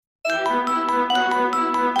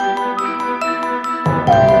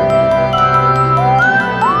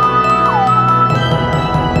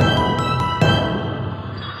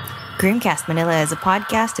Grimcast Manila is a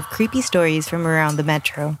podcast of creepy stories from around the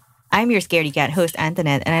metro. I'm your scaredy cat host,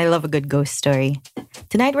 Antoinette, and I love a good ghost story.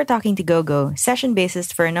 Tonight we're talking to Gogo, session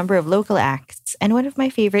bassist for a number of local acts, and one of my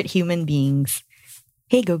favorite human beings.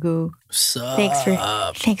 Hey Gogo. What's up?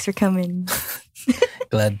 Thanks for coming.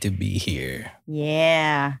 Glad to be here.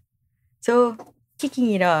 Yeah. So, kicking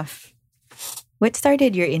it off, what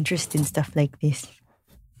started your interest in stuff like this?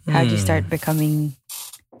 How'd you start becoming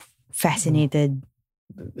fascinated?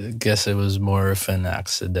 I guess it was more of an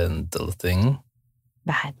accidental thing.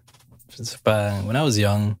 Bakit? When I was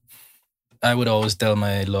young, I would always tell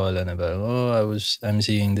my lola na I'm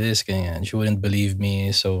seeing this, ganyan. She wouldn't believe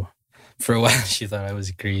me, so for a while she thought I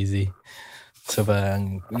was crazy. So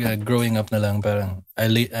growing up na lang,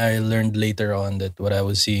 I learned later on that what I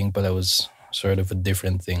was seeing pala was sort of a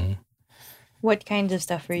different thing. What kinds of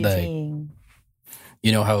stuff were you seeing?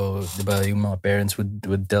 You know how diba, yung mga parents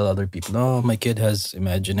would tell other people, oh, my kid has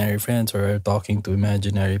imaginary friends or talking to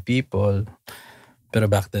imaginary people. Pero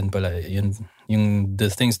back then pala, yung the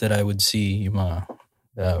things that I would see, yung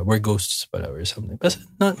mga, were ghosts pala or something. But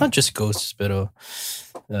not just ghosts, pero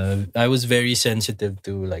I was very sensitive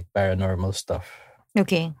to like paranormal stuff.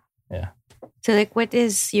 Okay. Yeah. So like what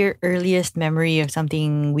is your earliest memory of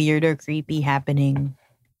something weird or creepy happening?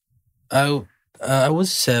 I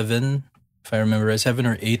was 7, if I remember, 7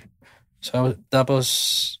 or 8. So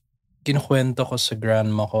tapos kinukwento ko sa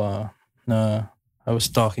grandma ko na I was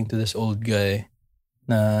talking to this old guy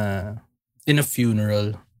na in a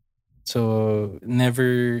funeral. So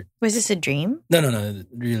never. Was this a dream? No,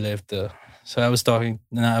 real life. So I was talking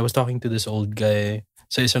to this old guy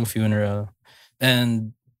sa isang funeral,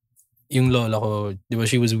 and yung lola ko, di ba,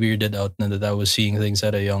 she was weirded out na that I was seeing things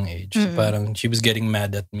at a young age. So parang she was getting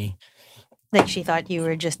mad at me. Like she thought you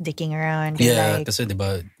were just dicking around. Yeah, like kasi di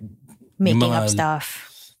ba, making up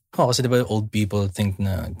stuff. Oh, kasi di ba old people think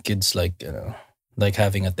na kids like, like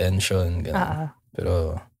having attention.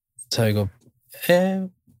 Pero sabi ko,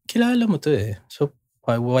 kilala mo to eh. So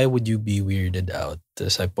why would you be weirded out?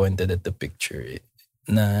 Tapos I pointed at the picture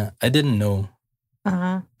na I didn't know.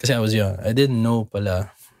 Kasi I was young. I didn't know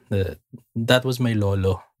pala that was my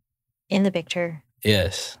lolo. In the picture?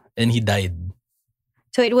 Yes. And he died.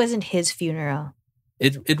 So it wasn't his funeral?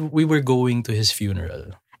 We were going to his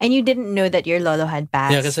funeral. And you didn't know that your lolo had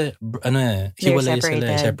passed? Yeah, kasi hiwalay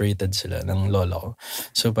sila, separated sila ng lolo ko.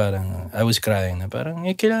 So parang, I was crying na parang,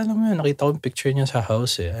 kilala mo yun, nakita ko yung picture niya sa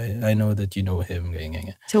house eh. I know that you know him.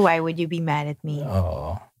 Ganyan. So why would you be mad at me?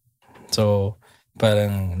 Oo. So,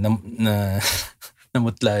 parang,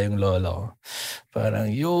 namutla yung lolo ko.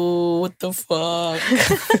 Parang, yo, what the fuck?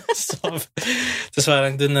 Tapos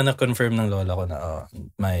parang dun na na-confirm ng lola ko na,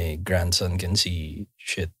 my grandson can see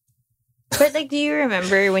shit. But like, do you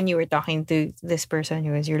remember when you were talking to this person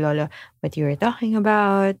who was your lolo, what you were talking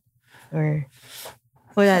about? Or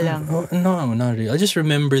wala lang? No, not really. I just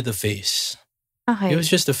remember the face. Okay. It was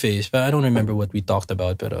just a face, but I don't remember what we talked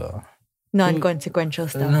about. Pero non-consequential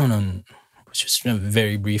stuff. No. It was just a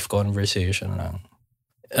very brief conversation lang.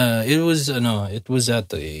 It was at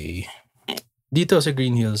dito sa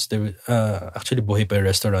Green Hills, there actually buhay pa yung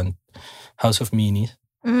restaurant, House of Minis.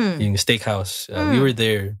 Yung steakhouse. We were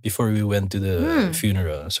there before we went to the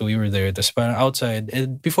funeral. So we were there. Tapos parang outside.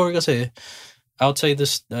 And before kasi, outside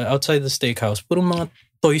the steakhouse, puro mga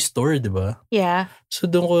toy store, di ba? Yeah. So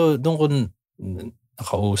doon ko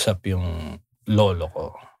nakausap yung lolo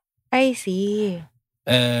ko. I see.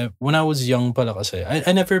 When I was young pala kasi,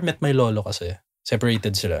 I never met my lolo kasi.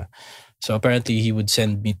 Separated sila. So apparently he would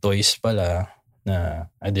send me toys pala na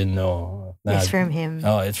I didn't know. It's from him.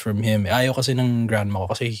 Oh, it's from him. Ayaw kasi ng grandma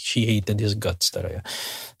ko kasi she hated his guts talaga.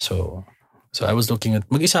 So I was looking at,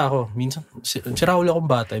 mag-isa ako. Minsan, sira ulo akong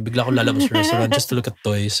bata. Bigla ako lalabas sa restaurant just to look at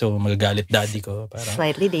toys. So magagalit daddy ko. Parang,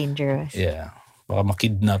 slightly dangerous. Yeah. Baka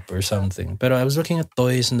makidnap or something. Pero I was looking at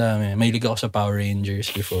toys na dami. Mahilig ako sa Power Rangers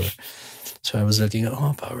before. So I was looking at,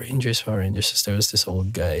 Power Rangers. Tapos there was this old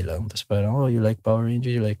guy lang. Tapos parang, you like Power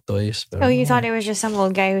Rangers? You like toys? Parang, you thought it was just some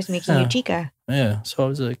old guy who's making you chica? Yeah. So I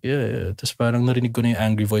was like, yeah. Tapos parang narinig ko na yung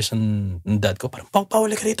angry voice ng dad ko. Parang,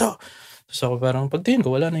 Pawala ka rito. Tapos ako parang, pagtingin ko,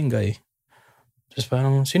 wala na yung guy. Tapos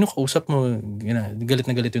parang, sino kausap mo? Galit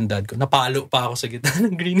na galit yung dad ko. Napalo pa ako sa gitna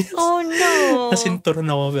ng Green Hills. Oh no! Nasinturon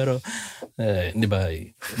ako pero, di ba,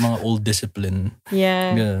 mga old discipline.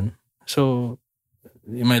 Yeah. Ganun. So,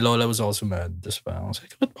 my lola was also mad. Tapos parang,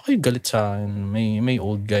 ba't ba kayo galit sa akin? May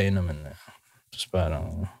old guy naman na. Tapos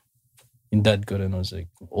parang, yung dad ko rin was like,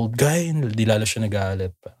 old guy? Di lalo siya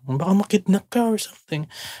nagalit. Parang, baka makidnap ka or something.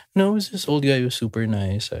 No, it was this old guy who was super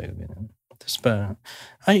nice. Tapos parang,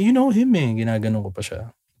 you know him eh. Ginaganon ko pa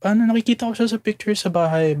siya. Paano nakikita ko siya sa picture sa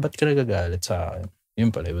bahay? Ba't ka nagagalit sa akin?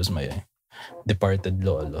 Yun pala, it was my departed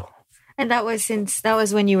lolo. And that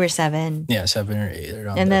was when you were 7. Yeah, 7 or 8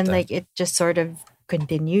 around And that then time. like it just sort of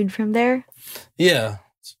continued from there. Yeah.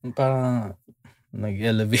 Parang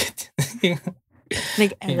nag-elevate.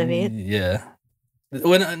 Like elevate. Yeah.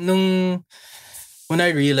 When I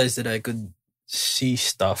realized that I could see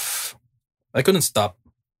stuff, I couldn't stop.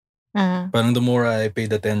 Parang the more I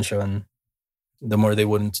paid attention, the more they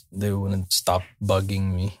wouldn't stop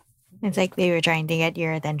bugging me. It's like they were trying to get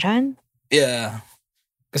your attention. Yeah.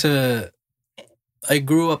 Kasi I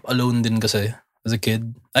grew up alone din kasi as a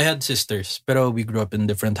kid. I had sisters, pero we grew up in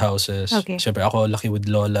different houses. Okay. Siyempre ako lucky with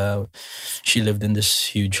Lola. She lived in this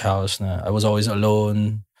huge house na I was always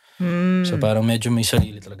alone. So parang medyo may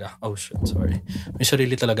sarili talaga. Oh shit, sorry. May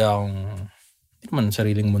sarili talaga akong, hindi naman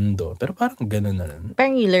sariling mundo. Pero parang ganun na rin.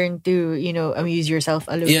 Parang you learn to, amuse yourself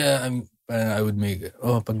alone. Yeah, I would make,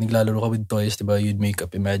 pag naglalaro ka with toys, diba, you'd make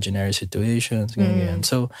up imaginary situations. Ganyan.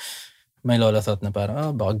 So, my lola thought na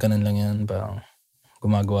parang, baka ganun lang yan. Parang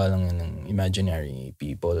gumagawa lang yan ng imaginary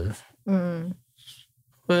people.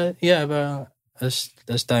 But yeah, parang as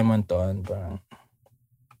time went on, parang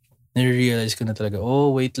na-realize ko na talaga,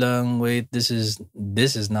 wait, this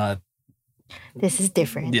is not... This is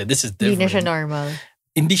different. Yeah, this is different. Hindi na siya normal.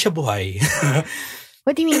 Hindi siya buhay.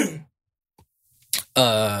 What do you mean?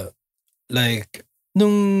 Like,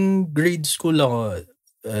 nung grade school ako,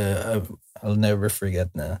 I'll never forget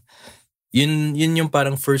na, yun yung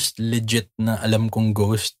parang first legit na alam kong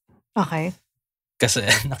ghost. Okay. Kasi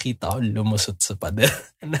nakita ko lumusot sa pader.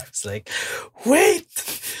 And I was like,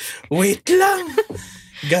 wait lang!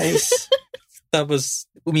 Guys. Tapos,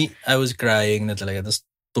 I was crying na talaga. Tapos,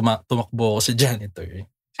 tumakbo ako sa janitor.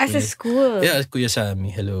 As a school? Yeah, Kuya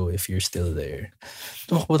Sammy, hello if you're still there.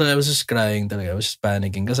 Tumakbo talaga. I was just crying talaga. I was just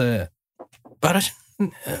panicking. Kasi, parang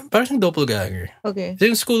siyang doppelganger. Okay. So,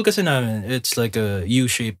 yung school kasi namin, it's like a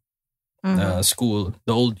U-shaped school.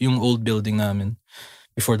 Yung old building namin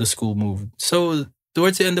before the school moved. So,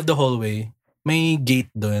 towards the end of the hallway, may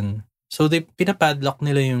gate doon. So, pinapadlock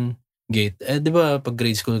nila yung gate. Di ba, pag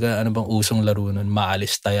grade school ka, ano bang usong laro nun?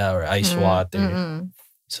 Maalis taya or ice water.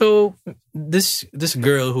 So, this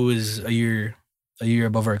girl who is a year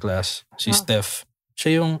above our class, si Steph,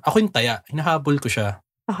 ako yung taya. Hinahabol ko siya.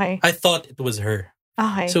 Okay. I thought it was her.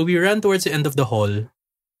 Okay. So, we ran towards the end of the hall.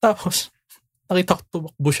 Tapos, nakita ko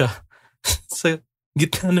tumakbo siya sa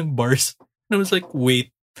gitna ng bars. And I was like,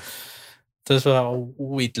 wait. Tapos ako,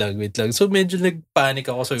 wait lang. So, medyo nagpanic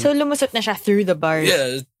ako. So, lumusot na siya through the bars?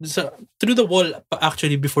 Yeah. So, through the wall,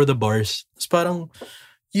 actually, before the bars. Tapos parang,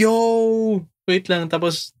 yo! Wait lang.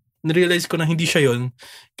 Tapos, narealize ko na hindi siya yun.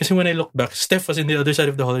 Kasi when I look back, Steph was in the other side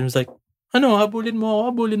of the hall and was like, habulin mo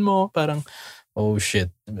ako. Parang, oh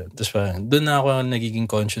shit. Tapos parang, doon na ako nagiging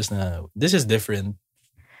conscious na, this is different.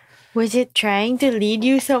 Was it trying to lead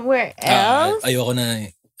you somewhere else? Ayoko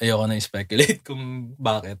na i-speculate kung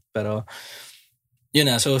bakit. Pero, yun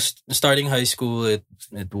na. So, starting high school, it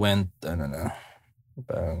went,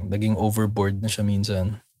 parang naging overboard na siya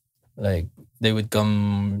minsan. Like, they would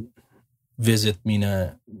come visit me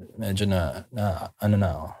na medyo na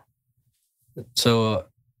ako. So,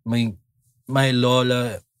 my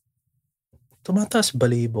lola, tumataas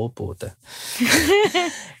balibo, puta.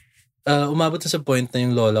 Umabot na sa point na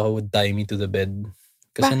yung lola ko would tie me to the bed.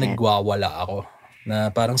 Kasi Bakit? nagwawala ako. Na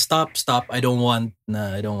parang stop, I don't want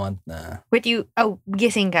na. Wait,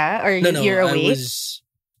 gising ka? Or No, you're awake?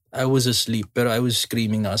 I was asleep, pero I was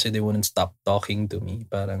screaming na kasi they wouldn't stop talking to me.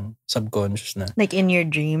 Parang subconscious na. Like in your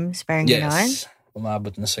dreams? Parang ganon? Yes.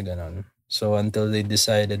 Umabot na sa ganon. So until they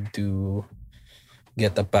decided to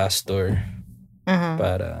get a pastor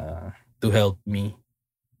para to help me.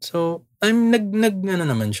 So I'm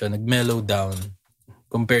nag-mellow down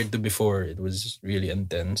compared to before. It was really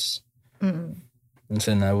intense. And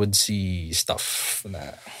then I would see stuff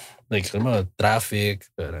na like traffic,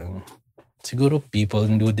 parang siguro people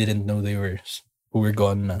who didn't know who were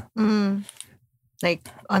gone na. Like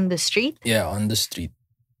on the street? Yeah, on the street.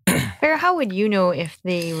 Pero how would you know if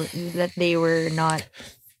they were not?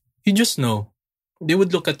 You just know. They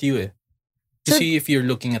would look at you to see if you're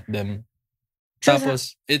looking at them.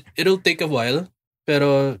 Tapos, it'll take a while,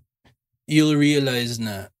 pero you'll realize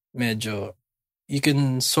na medyo, you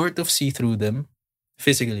can sort of see through them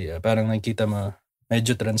physically. Parang nakita mo,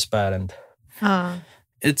 medyo transparent.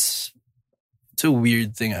 It's a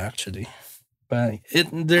weird thing actually. But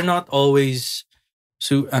they're not always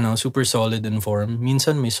super solid in form.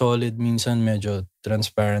 Minsan may solid, minsan medyo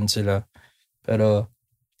transparent sila. Pero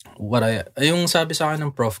yung sabi sa akin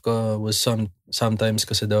ng prof ko was sometimes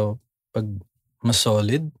kasi daw pag mas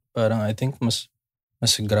solid, parang I think mas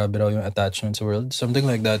grabe raw yung attachment sa world. Something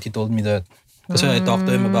like that. He told me that Kasi I talked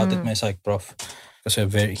to him about it, my psych prof. Kasi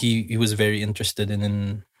he was very interested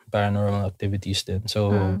in paranormal activities din.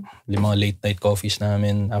 So, yung mga late night coffees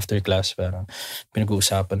namin after class, parang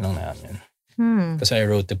pinag-uusapan lang namin. Kasi I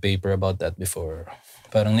wrote a paper about that before.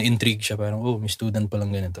 Parang na-intrigue siya. Parang, may student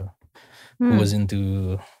palang ganito. Who was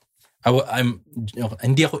into...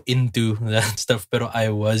 hindi ako into that stuff, pero I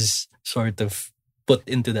was sort of put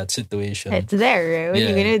into that situation. It's there. What are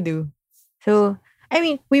you gonna do? So, I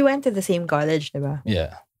mean, we went to the same college, diba?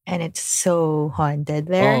 Yeah. And it's so haunted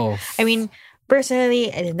there. I mean, personally,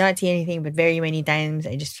 I did not see anything, but very many times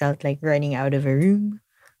I just felt like running out of a room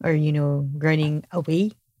or, running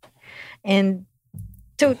away. And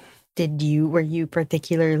so, were you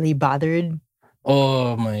particularly bothered?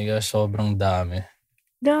 Oh my gosh, sobrang dami.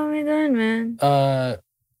 Dami dun, man.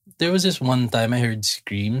 There was this one time I heard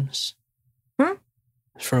screams. Huh?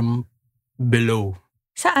 From below.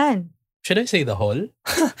 Saan? Should I say the hall?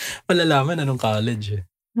 Malalaman anong college eh.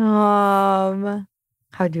 How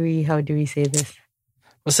do we say this?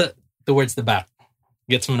 Basta towards the back.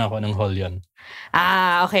 Gets mo na ako anong hall yun.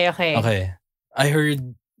 Okay. Okay. I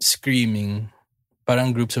heard screaming.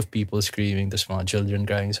 Parang groups of people screaming. Tapos mga children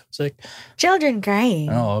crying. So it's like... Children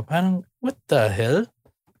crying? Oo. Parang, what the hell?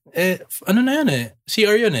 Ano na yun eh?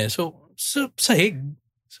 CR yun eh. So sahig.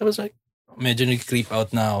 So I was like, medyo nag-creep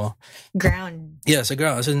out na ako. Ground. Yeah, sa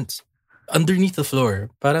ground. As in, underneath the floor.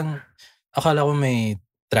 Parang, akala ko may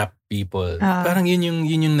trap people. Parang yun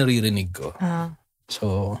yung naririnig ko.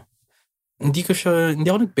 So, hindi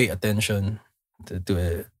ako nag-pay attention to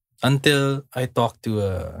it. Until I talked to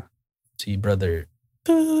si brother.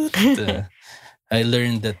 I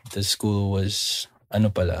learned that the school was,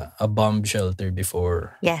 a bomb shelter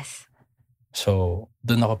before. Yes. So,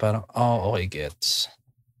 dun ako parang, okay, gets.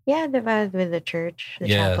 Yeah, diba, with the church, the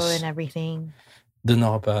chapel and everything. Dun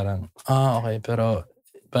ako parang, okay, pero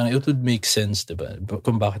parang it would make sense, diba?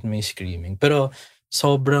 Kung bakit may screaming. Pero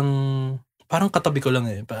sobrang, parang katabi ko lang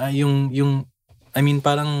eh. Parang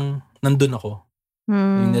nandun ako.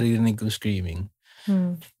 Yung naririnig kong screaming.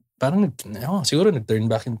 Parang, siguro nag-turn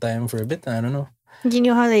back in time for a bit. I don't know. You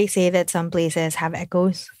know how they say that some places have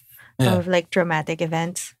echoes of like traumatic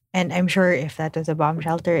events? And I'm sure if that was a bomb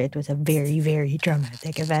shelter, it was a very, very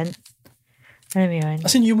traumatic event. Alam mo yun?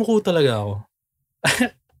 As in, yumuko talaga ako.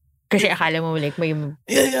 Kasi akala mo like may...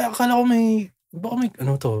 Yeah, akala ko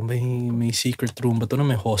may secret room ba to na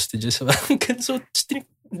may hostages. So,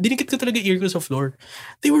 dinikit ko talaga ear ko sa floor.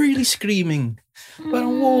 They were really screaming.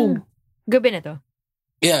 Parang, whoa. Gabi na to?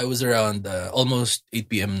 Yeah, it was around almost 8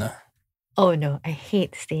 p.m. na. Oh no, I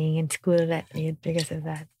hate staying in school that late because of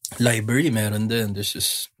that. Library, meron din. There's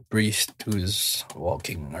this priest who's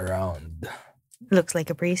walking around. Looks like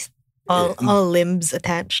a priest. All limbs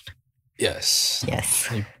attached. Yes.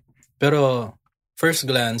 Pero first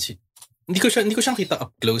glance, hindi ko siya kita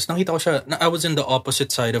up close. Nakita ko siya, I was in the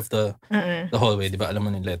opposite side of the hallway, di ba? Alam mo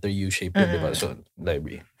yung letter U shape, di ba? So,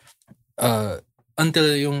 library.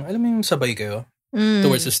 Until yung, alam mo yung sabay kayo?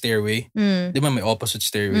 Towards the stairway. Di ba may opposite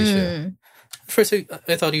stairway siya? First,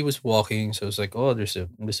 I thought he was walking, so I was like, there's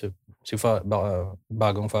a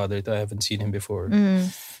bagong father to. I haven't seen him before.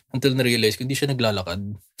 Until na-realize ko, hindi siya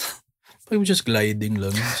naglalakad. He was just gliding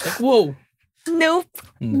lang. It's like, whoa! Nope.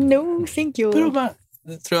 No, thank you. Pero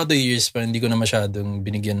throughout the years, hindi ko na masyadong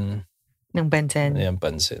binigyan ng pansin. Ayan,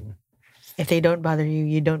 pansin. If they don't bother you,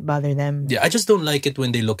 you don't bother them. Yeah, I just don't like it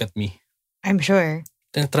when they look at me. I'm sure.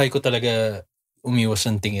 Try ko talaga umiwas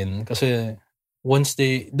ng tingin. Kasi once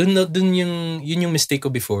dun yung mistake ko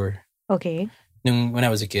before. Okay. When I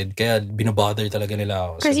was a kid. Kaya binobother talaga nila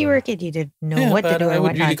ako. Because you were a kid, you didn't know what to do or what not to do. I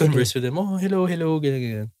would really converse with them. Hello,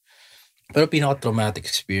 ganyan. Pero pinaka-traumatic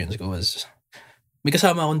experience ko was, may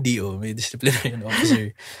kasama akong DO, may disciplinarian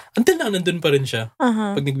officer. Until na, nandun pa rin siya.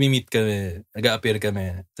 Pag nag-meet kami, nag-a-appear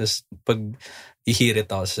kami. Tapos pag ihirit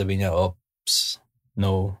ako, sasabihin niya, oops,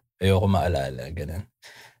 no, ayoko maalala. Ganun.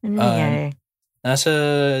 Ano nangyari?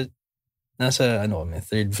 Nasa kami,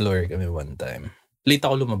 third floor kami one time. Late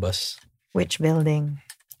ako lumabas. Which building?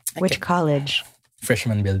 Which college?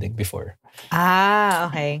 Freshman building before.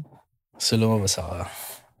 Okay. So lumabas ako.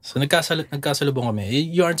 So nagkasalubong kami.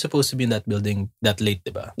 You aren't supposed to be in that building that late,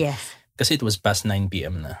 diba? Yes. Kasi it was past 9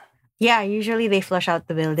 p.m. na. Yeah, usually they flush out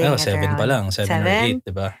the building at 7 around pa lang. 7 or 8,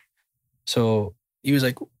 diba? So, he was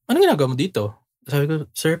like, ano ginagawa mo dito? Sabi ko,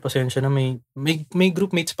 sir, pasensya na, may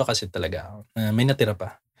groupmates pa kasi talaga. May natira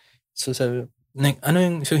pa. So sabi,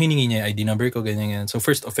 so hiningi niya ID number ko, ganyan. So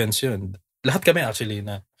first offense yun. Lahat kami actually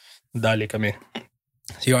na dali kami.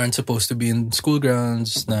 So you aren't supposed to be in school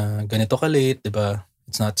grounds na ganito ka late, diba?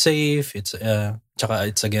 It's not safe. Tsaka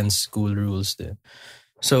it's against school rules din.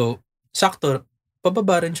 So, sakto,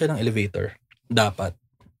 pababa rin siya ng elevator. dapat.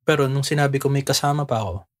 Pero nung sinabi ko may kasama pa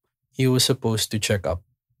ako, he was supposed to check up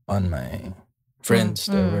on my friends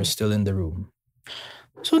that were still in the room.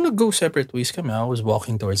 So, nag-go separate ways kami. I was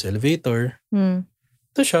walking towards the elevator.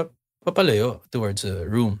 Tapos siya, papalayo towards the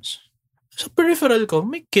rooms. Sa peripheral ko,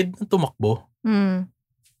 may kid na tumakbo.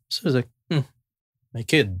 So, I was like, may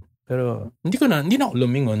kid. Pero, hindi na ako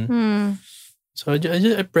lumingon. So,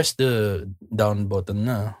 I pressed the down button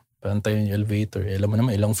na. Pantay yung elevator. Alam mo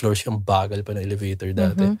naman, ilang floors yung bagal pa na elevator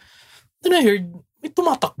dati. Then I heard, may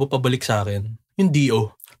tumatakbo pabalik sa akin. Yung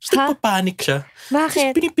DO. So, nagpapanik siya.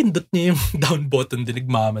 Bakit? Tapos pinipindot niya yung down button din.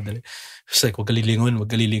 Nagmamadali. So, like, wag ka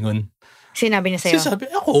lilingon. Sinabi niya sa'yo? So,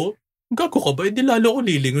 sabi, ako, gago ka ba? Di lalo ako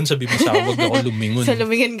lilingon. Sabi mo sa wag ako lumingon. So,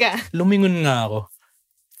 lumingon ka? Lumingon nga ako.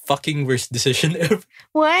 Fucking worst decision ever.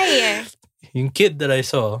 Why? Yung kid that I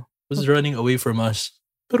saw was running away from us.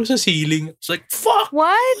 Pero sa ceiling, it's like, fuck!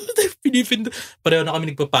 What? Pinipindot. Pareho na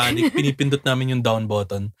kami nagpapanik. Pinipindot namin yung down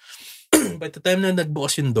button. By the time na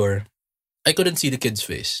nagbukas yung door, I couldn't see the kid's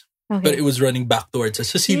face. Okay. But it was running back towards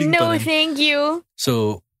us. Sa ceiling pa No, rin. thank you.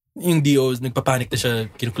 So, yung DO, nagpapanik na siya,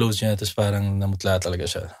 kino-close niya, tapos parang namutla talaga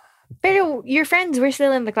siya. Pero your friends were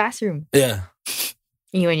still in the classroom. Yeah.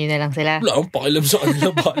 Iwan niyo na lang sila. Wala akong pakialam sa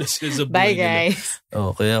kanila. Bala sila sa buhay Bye, nila. guys.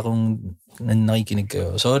 Kaya kung nakikinig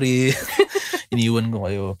kayo, sorry. Iniwan ko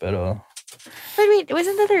kayo, pero... But wait,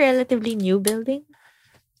 wasn't that a relatively new building?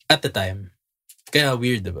 At the time. Kaya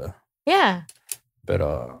weird, diba? Yeah.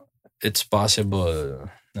 Pero it's possible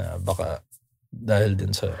na baka dahil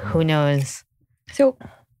din sa... Who knows? So,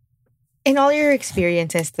 in all your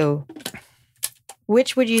experiences though,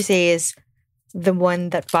 which would you say is the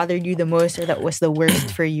one that bothered you the most or that was the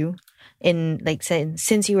worst for you in like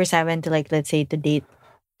since you were 7 to like let's say to date?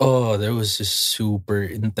 Oh, there was this super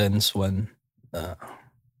intense one.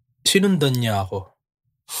 Sinundan niya ako.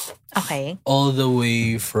 Okay. All the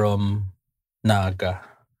way from Naga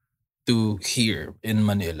to here in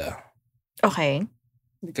Manila. Okay.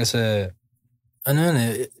 Kasi 6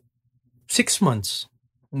 months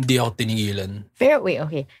hindi ako tinigilan. Pero wait,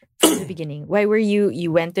 okay. From the beginning, why were you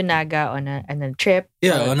went to Naga on a trip?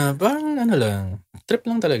 Yeah, parang lang. Trip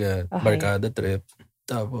lang talaga. Okay. Barkada trip.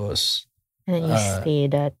 Tapos And then you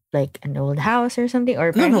stayed at like an old house or something?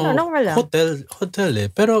 Or no, normal lang? hotel eh.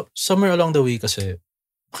 Pero somewhere along the way kasi,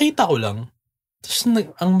 makita ko lang. Tapos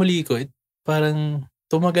ang mali ko, parang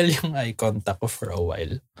tumagal yung eye contact ko for a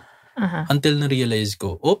while. Until na-realize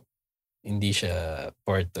ko, hindi siya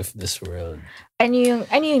part of this world. Ano yung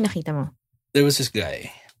nakita mo? There was this guy.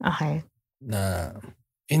 Okay. Na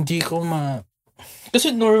hindi ko kasi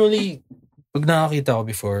normally, pag nakakita ko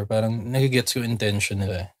before, parang nagigets ko intention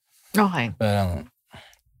nila eh. Okay. Parang,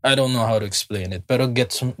 I don't know how to explain it. Pero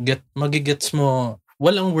magigets mo,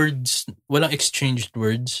 walang exchanged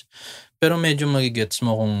words. Pero medyo magigets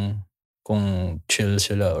mo kung chill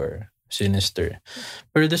sila or sinister.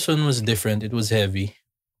 Pero this one was different. It was heavy.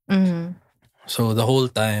 Mm-hmm. So the whole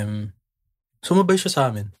time, sumabay siya sa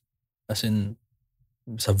amin. As in,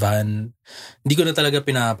 sa van. Hindi ko na talaga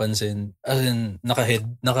pinapansin. As in,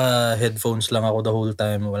 naka-headphones lang ako the whole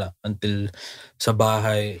time. Wala. Until sa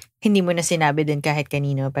bahay. Hindi mo na sinabi din kahit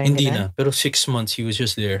kanino? Hindi na. Pero 6 months, he was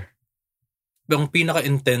just there. Ang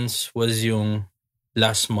pinaka-intense was yung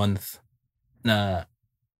last month na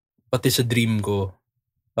pati sa dream ko,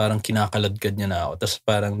 parang kinakaladkad niya na ako. Tapos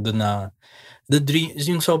parang doon na, the dream,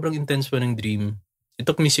 yung sobrang intense pa ng dream, it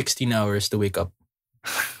took me 16 hours to wake up.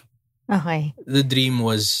 Okay. The dream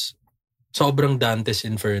was sobrang Dante's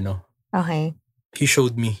Inferno. Okay. He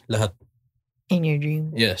showed me lahat. In your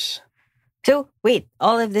dream? Yes. So, wait,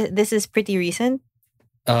 all of this is pretty recent?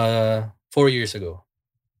 4 years ago.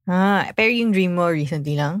 Pero yung dream mo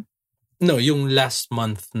recently lang? No, yung last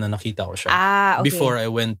month na nakita ko siya. Okay. Before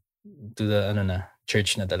I went to the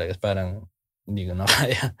church na talaga. Parang hindi ko na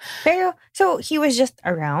kaya. Pero, so he was just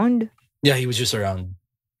around? Yeah, he was just around.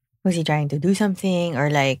 Was he trying to do something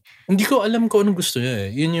or like... Hindi ko alam kung anong gusto niya eh.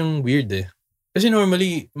 Yun yung weird eh. Kasi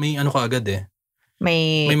normally, may ka agad eh.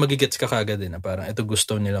 May magigets ka agad eh na parang ito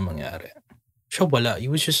gusto nila mangyari. Siya wala. He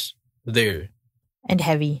was just there. And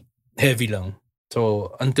heavy. Heavy lang.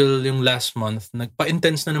 So, until yung last month,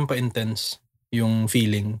 nagpa-intense na ng pa-intense yung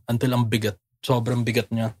feeling. Until ang bigat. Sobrang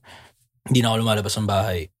bigat niya. Hindi na ako lumalabas ng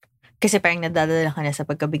bahay. Kasi parang nadadala ka na sa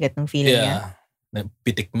pagkabigat ng feeling niya.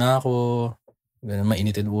 Pitik na ako.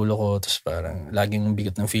 Mainitin ulo ko. Tapos parang laging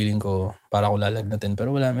bigat ng feeling ko. Para ako lalagnatin.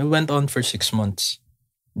 Pero wala. We went on for 6 months.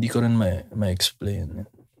 Hindi ko rin ma-explain.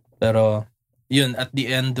 Pero, yun, at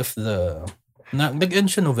the end of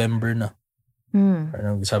nag-end siya November na.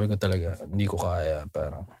 Parang sabi ko talaga, hindi ko kaya.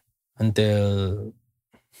 Parang, until,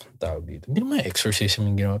 tawag dito. Hindi naman exorcism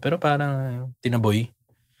yung ginawa. Pero parang, tinaboy.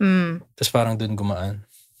 Tapos parang dun gumaan.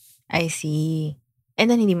 I see. And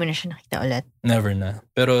then hindi mo na siya nakita ulit? Never na.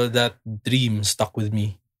 Pero that dream stuck with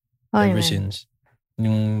me ever since.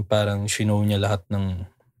 Yung parang shinow niya lahat ng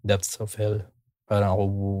depths of hell. Parang ako,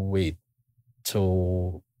 wait.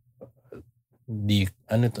 So,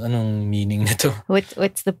 anong meaning nito?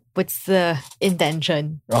 What's the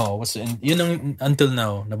intention? Yun ang until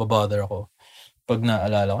now, nababother ako. Pag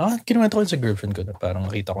naalala ko, kinuwento ko sa girlfriend ko na parang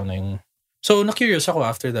nakita ko na yung... So, na-curious ako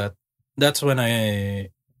after that. That's when I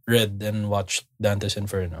read and watched Dante's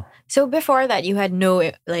Inferno. So, before that, you had no,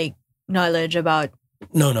 knowledge about...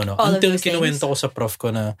 No. Until kinuwento ko sa prof ko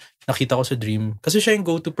na nakita ko sa dream. Kasi siya yung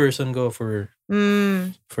go-to person ko for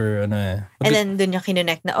And then, dun niya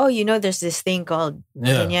kinonect na, there's this thing called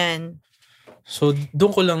ganyan. So,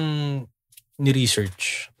 doon ko lang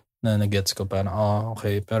ni-research na nag-gets ko parang,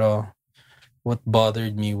 okay. Pero, what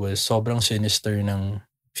bothered me was sobrang sinister ng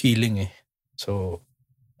feeling eh. So,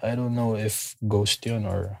 I don't know if ghost yun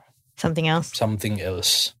or... Something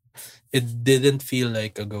else. It didn't feel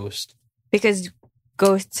like a ghost. Because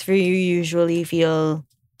ghosts for you usually feel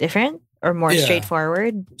different or more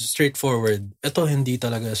straightforward? Straightforward. Ito hindi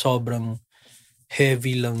talaga. Sobrang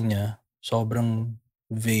heavy lang niya. Sobrang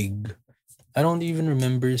vague. I don't even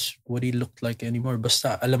remember what he looked like anymore.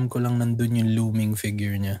 Basta alam ko lang nandun yung looming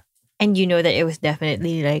figure niya. And you know that it was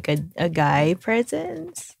definitely like a guy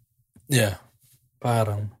presence? Yeah.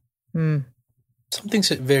 Parang. Something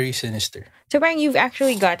very sinister. So parang you've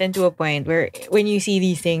actually gotten to a point where when you see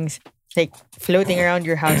these things like floating around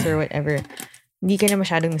your house or whatever, hindi ka na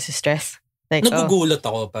masyadong nasa-stress. Like, nagugulat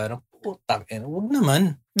ako parang, putang ina, wag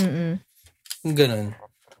naman. Ganun.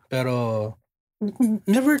 Pero,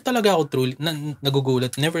 never talaga ako truly,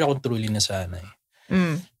 nagugulat, never ako truly nasanay.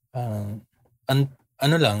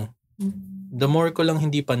 Ano lang, the more ko lang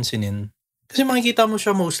hindi pansinin, kasi makikita mo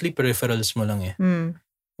siya mostly peripherals mo lang eh.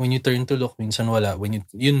 When you turn to look, minsan wala.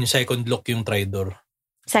 Yun second look yung tridor.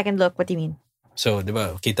 Second look, what do you mean? So, di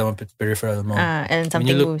ba, kita mo peripheral mo. And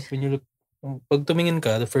something moves. When you look, pag tumingin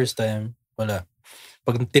ka, the first time, wala.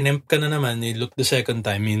 Pag tinempt ka na naman, you look the second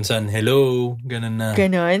time, minsan, hello, ganun na.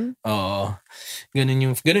 Ganun? Oo.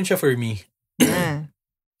 Ganun siya for me.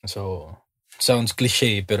 So, sounds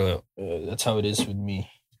cliche, pero that's how it is with me.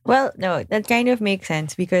 Well, no, that kind of makes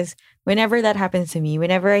sense because whenever that happens to me,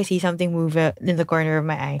 whenever I see something move in the corner of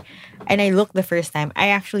my eye, and I look the first time, I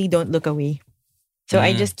actually don't look away. So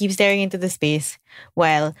I just keep staring into the space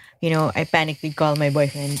while, I panically call my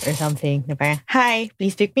boyfriend or something. Na parang, hi,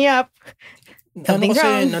 please pick me up. Something's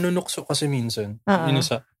wrong. Nanunukso kasi minsan. Yun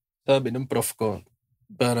sabi ng prof ko,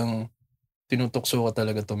 parang tinutukso ka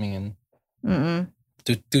talaga tumingin.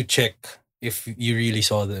 To check if you really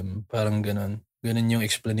saw them. Parang ganun. Ganun yung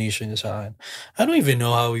explanation niya sa akin. I don't even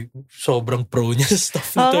know how sobrang pro niya sa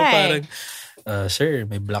stuff nito. Parang, sir,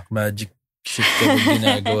 may black magic shit ka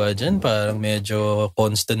ginagawa dyan. Parang medyo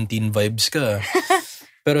Constantine vibes ka.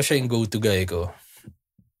 Pero siya yung go-to guy ko.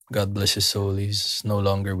 God bless his soul. He's no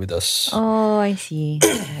longer with us. Oh, I see.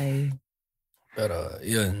 Pero,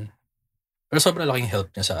 yun. Pero sobrang laking help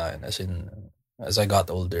niya sa akin. As I got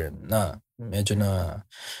older, medyo na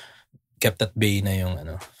kept at bay na yung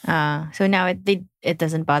ano. So now it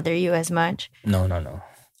doesn't bother you as much? No.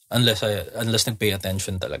 Unless nag-pay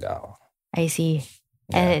attention talaga ako. I see.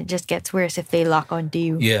 Yeah. And it just gets worse if they lock onto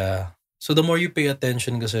you. Yeah. So the more you pay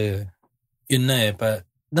attention kasi, yun na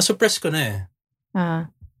na-suppress ko na eh.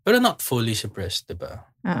 Pero not fully suppressed, diba?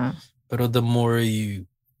 Pero the more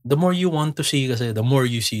you want to see kasi, the more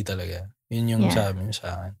you see talaga. Yun yung sabi niya sa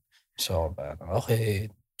akin. So,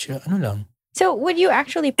 okay, ano lang. So, would you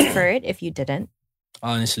actually prefer it if you didn't?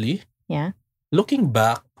 Honestly? Yeah. Looking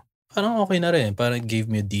back, parang okay na rin. Parang it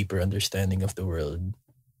gave me a deeper understanding of the world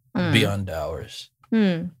beyond ours.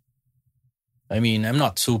 I mean, I'm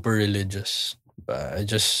not super religious, but I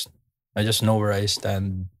just know where I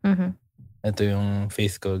stand. Ito yung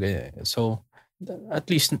faith ko. Ganyan. So,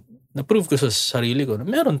 at least, na-prove ko sa sarili ko na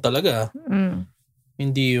meron talaga.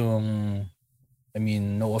 Hindi yung, I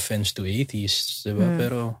mean, no offense to atheists, diba?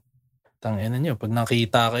 Pero, tangina nyo, pag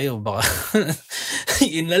nakita kayo, baka,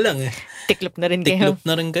 yun na lang eh. Tiklop na rin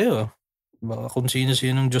kayo. Baka kung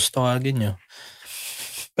sino-sinong Diyos tawagin nyo.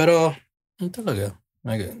 Pero, yun talaga.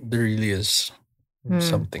 There really is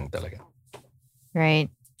something talaga. Right.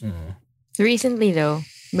 Recently though,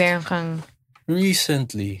 meron kang...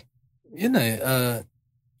 Recently, yun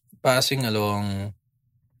passing along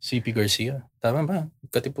CP Garcia. Tama ba?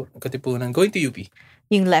 Katipunan. Going to UP.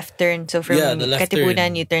 Yung left turn. So from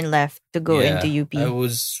Katipunan, you turn left to go into UP. I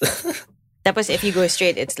was... Tapos if you go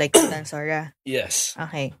straight, it's like Tansora. Yes.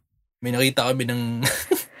 Okay. May nakita kami ng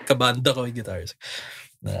kabanda ko with guitars.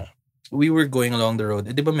 we were going along the road.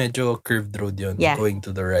 Di ba medyo curved road yun? Yeah. Going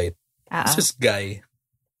to the right. This is guy.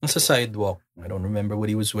 Nasa sidewalk. I don't remember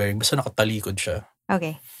what he was wearing. Basta nakatalikod siya.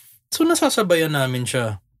 Okay. So, nasasabayan namin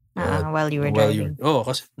siya. While you were driving.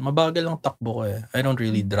 Kasi mabagal ang takbo ko eh. I don't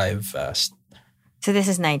really drive fast. So,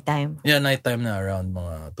 this is nighttime? Yeah, nighttime na around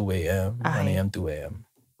mga 2 a.m., 1 a.m., 2 a.m.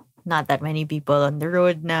 Not that many people on the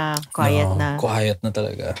road na. Quiet na. Quiet na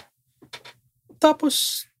talaga.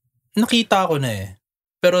 Tapos, nakita ko na eh.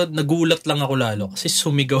 Pero nagulat lang ako lalo kasi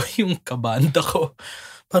sumigaw yung kabanda ko.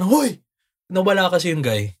 Parang, hoy! Nawala kasi yung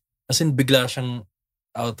guy. As in, bigla siyang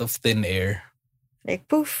out of thin air. Like,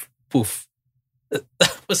 poof. Poof.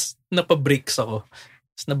 Tapos, napabreaks ako.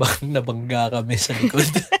 Tapos, nabangga kami sa likod.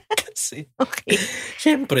 Kasi, okay.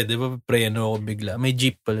 Syempre, di ba, preno ako bigla. May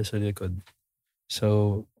jeep pala sa likod.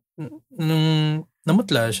 So, nung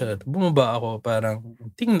namutla siya, bumaba ako, para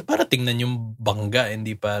tingnan yung bangga,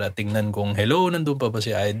 hindi para tingnan kung, hello, nandun pa ba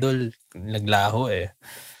si Idol? Naglaho eh.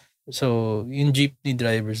 So, yung jeepney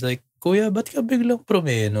drivers, like, kuya, ba't ka biglang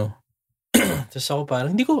promeno? Tapos ako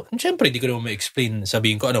parang, syempre, hindi ko naman ma-explain.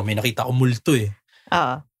 Sabihin ko, may nakita ko multo eh.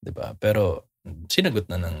 Oo. Diba? Pero, sinagot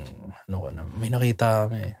na ng, may nakita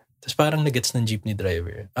kami. Tapos parang nagets ng jeepney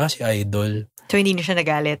driver. Si Idol. So, hindi na siya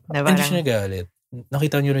nagalit? Hindi siya nagalit.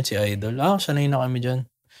 Nakita niyo rin si Idol. Sanay na kami dyan.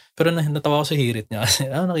 Pero natawa ko sa hirit niya kasi,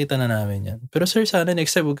 nakita na namin yan. Pero sir, sana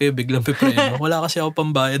next time huwag kayo biglang pipreno. Wala kasi ako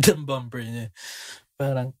pambayad ng bumper niya.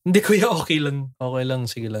 Parang, hindi kuya, okay lang,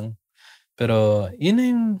 sige lang. Pero, yun na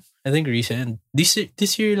yung, I think recent.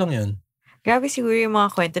 This year lang yun. Grabe siguro yung mga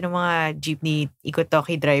kwento ng mga jeepney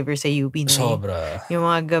ikotoki driver sa UP na Sobra. Yung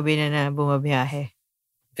mga gabi na bumabiyahe.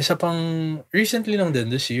 Isa pang, recently lang din,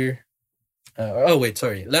 this year.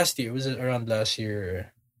 Last year, was it around last year,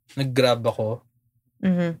 nag-grab ako.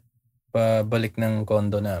 Mm-hmm. Pabalik ng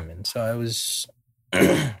condo namin. So, I was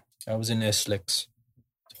in SLEX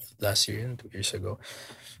last year, 2 years ago.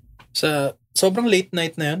 Sa sobrang late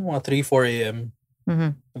night na yun, mga 3-4 a.m.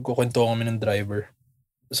 Mm-hmm. Nagkukwento kami ng driver.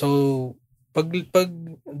 So, pag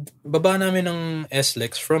baba namin ng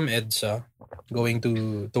SLEX from EDSA, going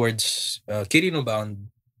towards Quirino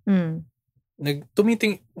bound,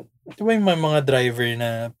 tumiting, di ba yung mga driver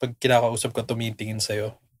na pag kinakausap ka tumitingin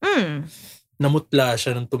sa'yo? Namutla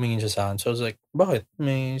siya nung tumingin siya sa akin. So, I was like, bakit?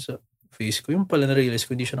 May sa face ko. Yung pala na-realize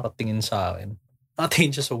ko, hindi siya nakatingin sa akin.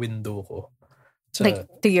 Nakatingin siya sa window ko. Like,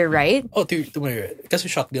 to your right? Oh, to my right.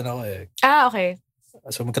 Kasi shotgun ako eh. Okay.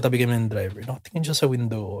 So, magkatabi kami ng driver. Nakatingin siya sa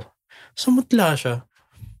window ko. So, mutla siya.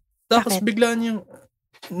 Tapos, bigla niyang,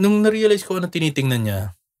 nung na-realize ko ano tinitingnan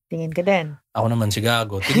niya. Tingin ka din. Ako naman si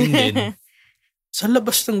Gago. Tingin din. Sa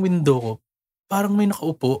labas ng window ko, parang may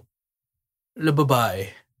nakaupo na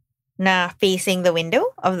babae. Na facing the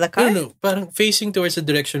window of the car? No. Parang facing towards the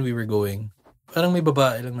direction we were going. Parang may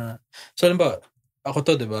babae lang na. So, alam ba, ako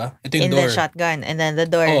to, diba? Ito yung door. In the shotgun. And then the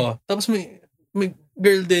door. Oo. Tapos may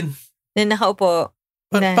girl din. Then nakaupo.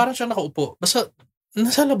 Parang siya nakaupo. Basta,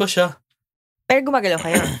 nasa labas siya. Pero gumagalaw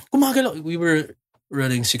kayo? Gumagalaw. We were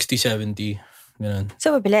running 60-70. Ganun.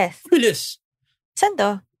 So, mabilis? Mabilis. Saan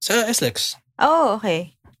to? Sa SLEX. Oh,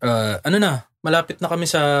 okay. Malapit na kami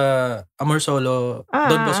sa Amorsolo,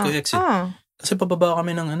 Don Bosco exit. Kasi pababa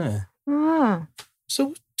kami ng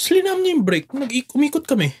So, slinam niya yung brake. Umikot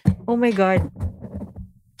kami. Oh my God.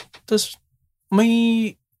 Tapos,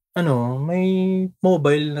 may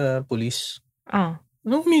mobile na police.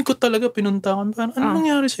 Nung umikot talaga, pinunta kami. Parang, ano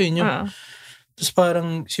nangyari sa inyo? Tapos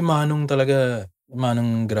parang si Manong talaga,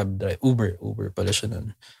 Manong Grab drive. Uber pala siya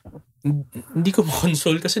nun. Hindi ko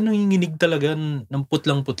makonsole kasi nanginginig talaga ng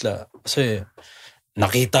putlang-putla. Kasi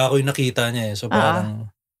nakita niya eh. So parang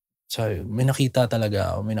may nakita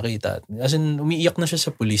talaga ako. May nakita. As in, umiiyak na siya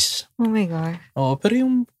sa pulis. Oh my God. Oo, pero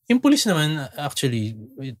yung pulis naman, actually,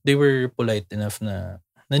 they were polite enough na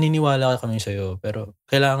naniniwala kami sa'yo. Pero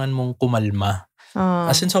kailangan mong kumalma.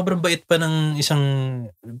 As in, sobrang bait pa ng isang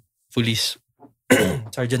pulis.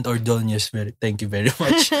 Sergeant Ordonez, thank you very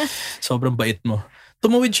much. Sobrang bait mo.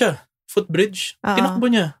 Tumawid siya. Footbridge.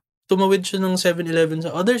 Tinakbo niya. Tumawid siya ng 7-Eleven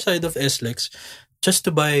sa other side of SLEX just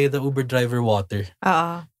to buy the Uber driver water.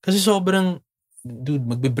 Kasi sobrang, dude,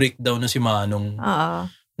 magbe-breakdown na si Manong.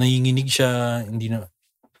 Nanginginig siya. Hindi na.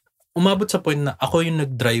 Umabot sa point na ako yung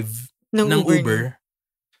nag-drive ng Uber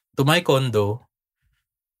to my condo.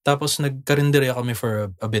 Tapos nagkarinderya kami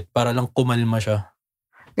for a bit para lang kumalma siya.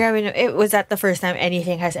 Grabe, was that the first time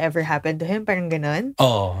anything has ever happened to him? Parang ganun?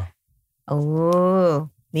 Oo. Oh.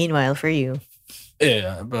 Meanwhile, for you?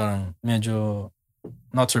 Yeah, parang medyo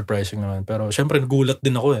not surprising naman. Pero syempre nagulat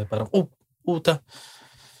din ako eh. Parang, puta.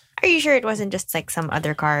 Are you sure it wasn't just like some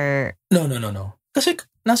other car? No. Kasi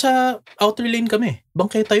nasa outer lane kami.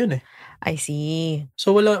 Bangketa yun eh. I see.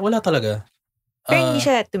 So wala talaga. Pero hindi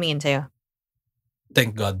siya tumingin sa'yo?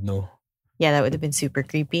 Thank God, no. Yeah, that would have been super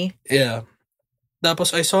creepy. Yeah.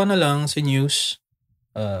 Tapos I saw na lang sa news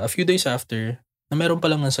a few days after na meron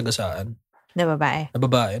palang nasagasaan. Na babae? Na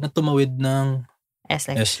babae na tumawid ng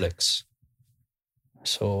SLEX. SLEX.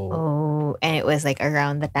 So... Oh, and it was like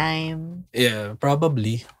around the time? Yeah,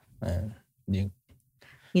 probably.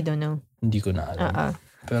 You don't know? Hindi ko na alam.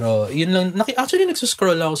 Pero yun lang. Actually,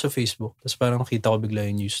 nagsuscroll ako sa Facebook. Tapos parang nakita ko bigla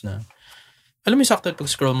yung news na... Alam mo yung sakto pag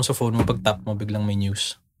scroll mo sa phone mo, pag tap mo, biglang may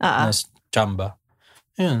news. Na chamba.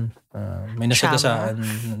 Ayun. May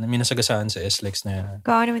nasagasaan sa SLEX na yun.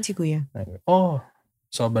 Kawa naman si Kuya.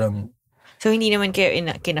 Sobrang... So, hindi naman kayo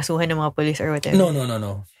kinasuhan ng mga police or whatever?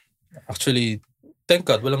 No. Actually, thank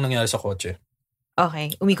God, walang nangyari sa kotse.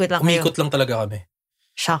 Okay. Umikot lang kayo? Umikot lang talaga kami.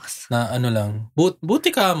 Shocks. Na ano lang. Buti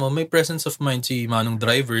ka mo, may presence of mind si Manong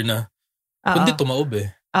driver na kundi tumaob eh.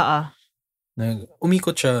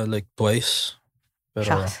 Umikot siya like twice. Pero,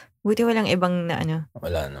 shocks. Buti walang ibang na ano.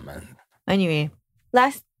 Wala naman. Anyway,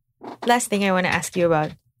 last thing I want to ask you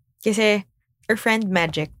about. Kasi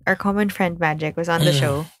our common friend Magic was on the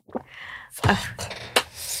show.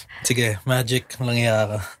 Sige, Magic, langya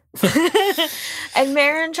ka. And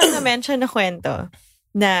meron siyang na-mention na kwento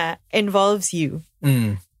na involves you.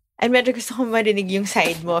 And medyo gusto kong marinig yung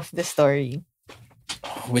side mo of the story.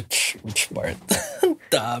 Which part?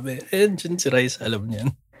 Dami. Dyan si Rice, alam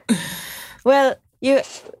niyan. Well,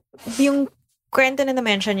 yung kwento na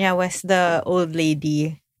na-mention niya was the old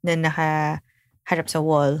lady na nakaharap sa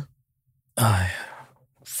wall. Ay,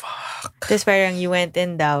 fuck. Tapos parang you went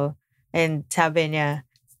in daw and sabi niya,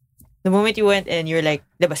 the moment you went in, you're like,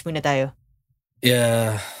 labas muna tayo.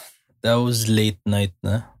 Yeah, that was late night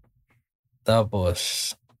na.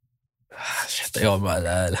 Tapos, shit, ayaw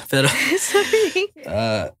maalala. Pero, sorry.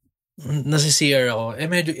 nasi-CR ako.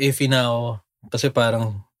 Medyo iffy na ako. Kasi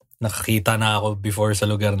parang, nakakita na ako before sa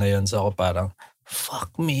lugar na yun. So ako parang,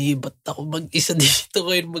 fuck me, ba't ako mag-isa dito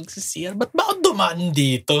ngayon mag-CR? Ba't ba ako dumaan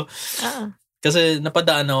dito? Kasi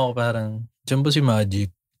napadaan ako parang, dyan ba si Magic?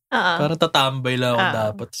 Parang tatambay lang ako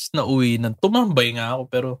dapat. Tapos nauwi na. Tumambay nga ako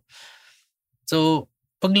pero so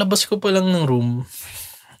paglabas ko pa lang ng room,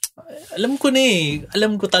 alam ko na eh.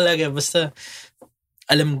 Alam ko talaga. Basta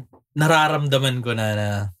nararamdaman ko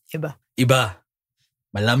na iba.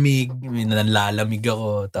 Malamig. Nalalamig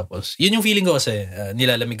ako. Tapos yun yung feeling ko kasi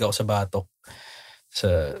nilalamig ako sa batok.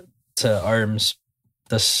 Sa arms.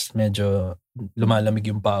 Tapos medyo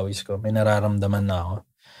lumalamig yung pawis ko. May nararamdaman na ako.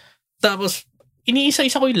 Tapos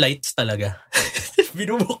iniisa-isa ko yung lights talaga.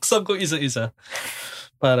 Binubuksan ko isa-isa.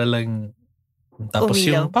 Para lang... Tapos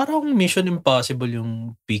umilaw. Yung parang Mission Impossible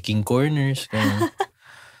yung peeking corners.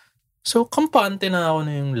 So, kampante na ako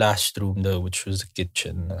na yung last room though, which was the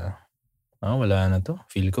kitchen. Wala na to.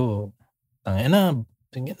 Feel ko, tangin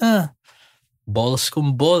na. Balls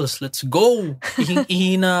kung balls. Let's go!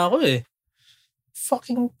 Ihing-ihi na ako eh.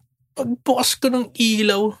 Fucking pagbukas ko ng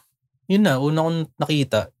ilaw. Yun na, una kong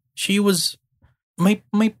nakita. She was... May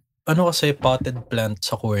kasi potted plant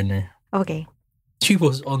sa corner. Okay. She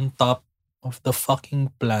was on top of the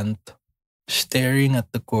fucking plant, staring at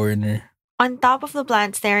the corner. On top of the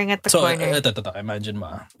plant, staring at the corner. So, ito, imagine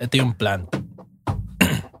mo. Ito yung plant.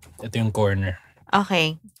 Ito yung corner.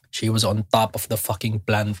 Okay. She was on top of the fucking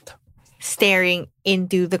plant. Staring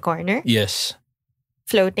into the corner? Yes.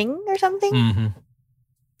 Floating or something? Mm-hmm.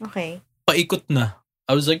 Okay. Paikot na.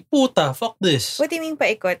 I was like, puta, fuck this. What do you mean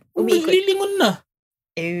paikot? Umiikot? Lilingon na.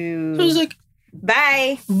 Ew. So I was like,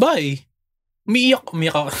 bye! Umiiyak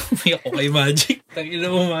ako kay Magic.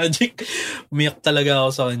 Tangina mo, Magic. Umiyak talaga ako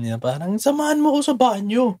sa kanya. Parang, samahan mo ako sa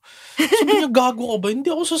banyo. Sabi niya, gago ka ba?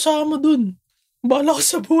 Hindi ako sasama dun. Bahala ka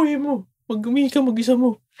sa buhay mo. Mag-umihi ka, mag-isa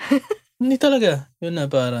mo. Hindi talaga. Yun na,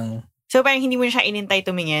 parang... So, parang hindi mo na siya inintay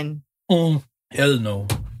tumingin? Hell no.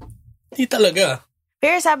 Hindi talaga.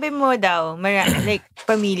 Pero sabi mo daw, like,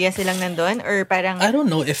 pamilya silang nandun? Or parang... I don't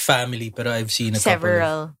know if family, pero I've seen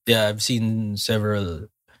several. I've seen several,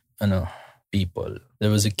 people.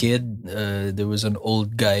 There was a kid, there was an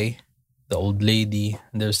old guy, the old lady,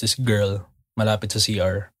 and there was this girl, malapit sa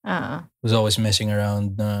CR. Was always messing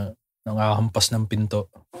around na nakahampas ng pinto.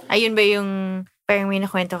 Ayun ba yung... Parang may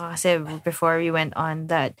nakwento ka kasi before we went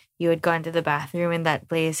on that you had gone to the bathroom in that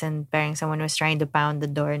place and parang someone was trying to pound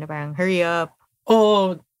the door na parang, hurry up.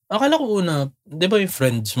 Akala ko una, di ba yung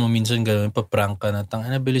friends mo minsan gano'n, paprank ka na,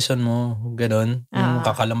 bilisan mo, gano'n, yung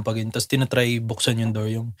kakalampagin, tapos tinatry buksan yung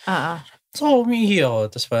door yung... So, umiihi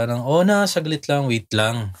ako, tapos parang, saglit lang, wait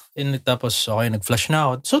lang. And tapos, okay, nag-flush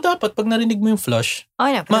na ako. So, dapat, pag narinig mo yung flush,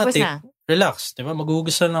 tapos na. relax. Diba?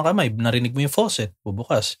 Maghuhugas na ng kamay. Narinig mo yung faucet.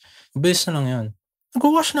 Bubukas. Mabilis na lang yun.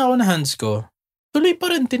 Nag-wash na ako ng hands ko. Tuloy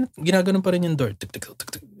pa rin. Ginaganon pa rin yung door. Tik, tik, tik,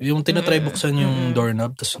 tik. Yung tinatry buksan yung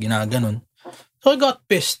doorknob. Tapos ginaganon. So I got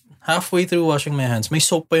pissed. Halfway through washing my hands. May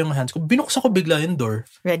soap pa yung hands ko. Binuksan ko bigla yung door.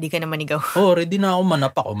 Ready ka na manigaw. Ready na ako.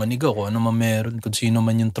 Manap ako. Manigaw ko. Ano man meron. Kung sino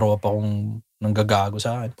man yung tropa kong nanggagago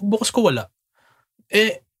sa akin. Pagbukas ko wala.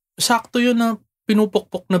 Sakto yun na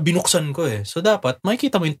pinupukpok na binuksan ko eh. So dapat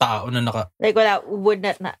makikita mo yung tao na like wala,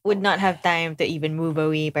 would not have time to even move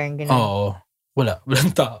away, parang gano'n. Oo.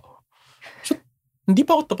 Walang tao. So, hindi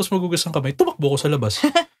pa ako tapos magugas ng kamay. Tumakbo ko sa labas.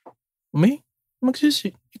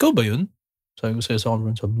 Ikaw ba yun? Sabi ko sa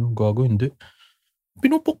conference, sabi ko, gago, hindi.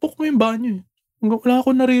 Pinupukpok mo yung banyo eh. Wala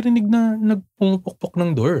akong naririnig na nagpumupukpok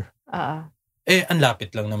ng door. Ang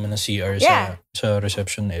lapit lang naman ng CR sa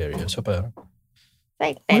reception area. So parang,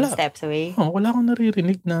 like 10 steps away. Wala akong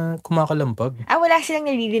naririnig na kumakalampag. Wala silang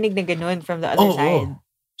naririnig na ganun from the other side.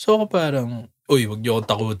 So ako parang, wag niyo akong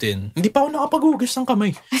takutin. Hindi pa ako nakapaghugas ng kamay.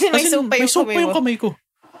 May soap pa yung kamay ko.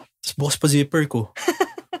 Tapos bukas pa zipper ko.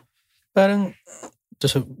 Parang,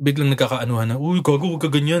 tapos biglang nagkakaanuhan na, gago, huwag ka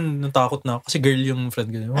ganyan. Natakot na ako. Kasi girl yung friend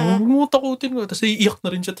ko. Huwag mo takutin ko. Tapos iiyak na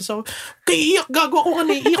rin siya. Tapos ako, iiyak, gago ako nga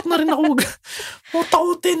na. Iiyak na rin ako. Huwag mo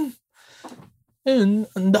takutin. Ayun,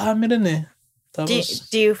 ang dami rin eh. Tapos,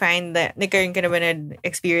 do you find that nagkaroon ka naman an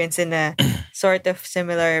experience in a sort of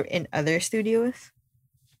similar in other studios?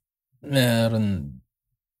 Meron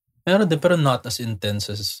din, pero not as intense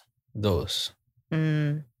as those.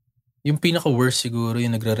 Yung pinaka-worst siguro,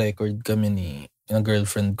 yung nagre-record kami ng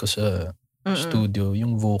girlfriend ko sa studio,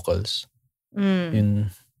 yung vocals. Yun,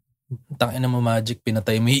 tangina mo magic,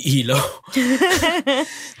 pinatay mo yung ilaw.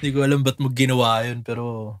 Hindi ko alam ba't mo ginawa yun,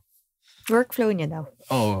 pero... Workflow niya daw.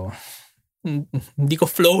 Hindi ko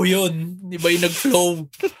flow yun. Hindi ba yung nag-flow?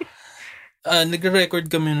 Nagre-record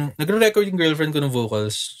yung girlfriend ko ng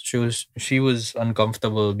vocals. She was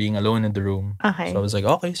uncomfortable being alone in the room. Okay. So I was like,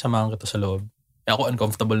 okay, samahan kita sa loob. Ako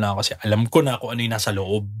uncomfortable na kasi alam ko na kung ano yung nasa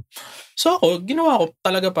loob. So ako, ginawa ko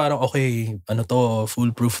talaga parang, okay, ano to,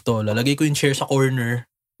 foolproof to. Lalagay ko yung chair sa corner.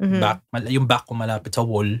 Yung back ko malapit sa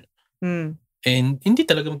wall. And hindi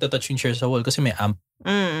talaga magta-touch yung chair sa wall kasi may amp.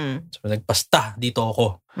 So like, basta, dito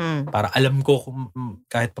ako. Para alam ko kung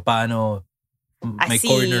kahit paano may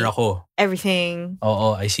corner ako. Everything.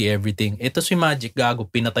 Oo, I see everything. Ito si Magic, gago,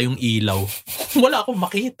 pinatay yung ilaw. Wala akong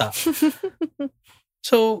makita.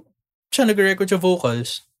 So, siya nag-record siya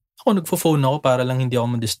vocals. Ako nagpo-phone ako para lang hindi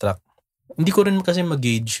ako ma-distract. Hindi ko rin kasi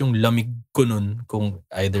mag-gauge yung lamig ko nun kung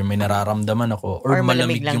either may nararamdaman ako or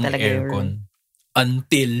malamig yung aircon.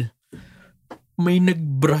 Until may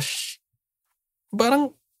nag-brush. Parang,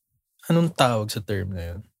 anong tawag sa term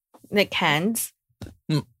na yun? Like hands?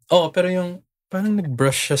 Pero yung parang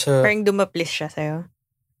nag-brush siya sa... Parang dumaplis siya sa'yo?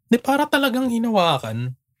 Hindi, para talagang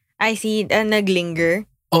hinawakan. I see, naglinger?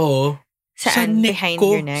 Oo. Saan? Behind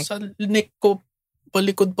your neck? Sa neck ko,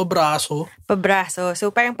 palikod pa braso. Pabraso.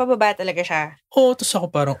 So, parang pababa talaga siya? Tapos ako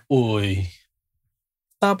parang, uy.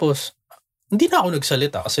 Tapos, hindi na ako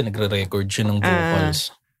nagsalita kasi nagre-record siya ng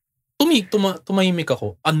vocals. Tumahimik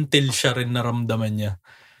ako until siya rin naramdaman niya.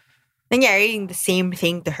 Nangyari the same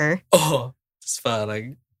thing to her? Tapos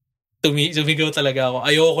parang, sumigaw talaga ako.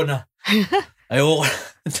 Ayoko na.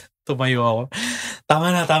 Tumayo ako. Tama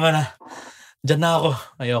na. Diyan na ako.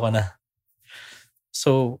 Ayoko na.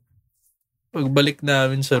 So, pagbalik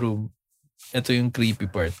namin sa room, ito yung creepy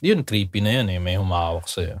part. Yun, creepy na yun eh. May humawak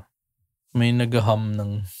sa'yo. May nag-hum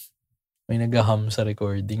sa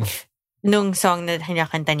recording. Nung song na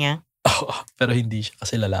hinakanta niya? Pero hindi siya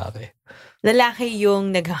kasi lalaki. Lalaki yung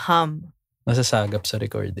nag-hum. Nasasagap sa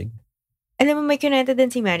recording. Alam mo, may kineta din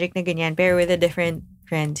si Magic na ganyan, pero with a different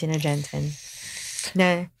friend, sina Jensen,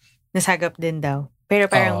 na nasagap din daw. Pero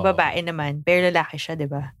parang babae naman, pero lalaki siya, di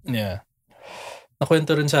ba? Yeah.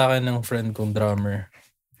 Nakwento rin sa akin ng friend kong drummer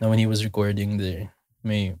na when he was recording there,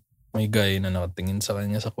 may guy na nakatingin sa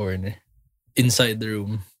kanya sa corner. Inside the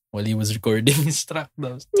room while he was recording his track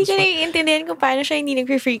daw. Hindi ko naiintindihan kung paano siya hindi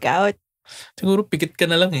nag-freak out. Siguro pikit ka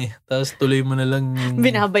na lang eh. Tapos tuloy mo na lang yung...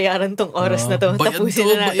 Binabayaran tong oras na to. Tapusin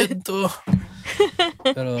na natin. Bayad to.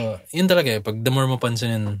 Pero yun talaga eh. Pag the more mo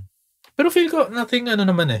pansinin. Pero feel ko nothing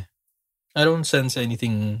naman eh. I don't sense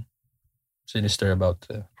anything sinister about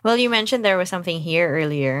it. Well, you mentioned there was something here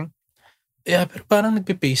earlier. Yeah, pero parang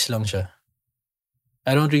nagpe-pace lang siya.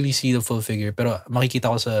 I don't really see the full figure. Pero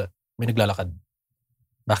makikita ko sa may naglalakad.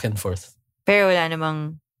 Back and forth. Pero wala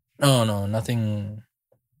namang... No, nothing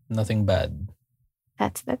bad.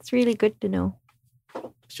 That's really good to know.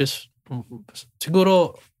 It's just,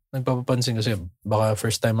 siguro, nagpapapansin kasi baka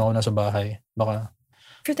first time ako nasa bahay. Baka...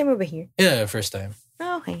 First time mo ba here? Yeah, first time.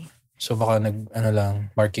 Oh, okay. So baka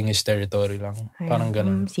marking his territory lang. Parang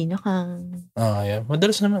ganun. Sino ka? Yeah.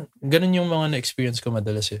 Madalas naman, ganun yung mga na-experience ko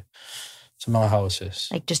madalas eh. Sa mga houses.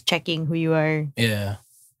 Like just checking who you are. Yeah.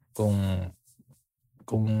 Kung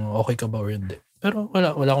okay ka ba or hindi. Pero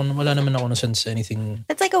wala naman ako na sense anything.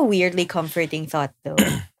 That's like a weirdly comforting thought though.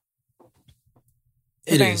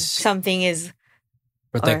 It is. Something is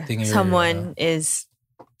protecting someone is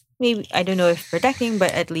maybe, I don't know if protecting,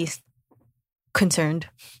 but at least concerned.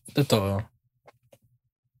 Totoo.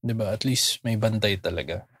 Diba? At least may bantay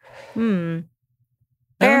talaga. Meron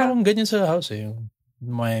akong ganyan sa house eh.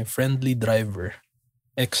 My friendly driver.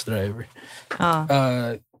 Ex-driver.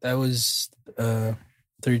 I was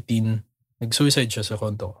 13. Nag-suicide siya sa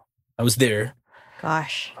konto ko. I was there.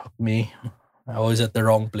 Gosh. Fuck me. I was at the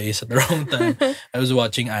wrong place at the wrong time. I was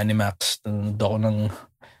watching Animax. Nanood ako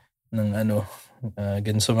ng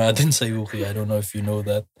Gensoma din sa Yuki. I don't know if you know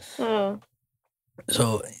that.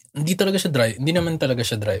 So, hindi naman talaga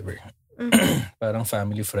siya driver. Parang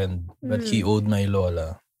family friend. But he owed my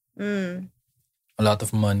lola a lot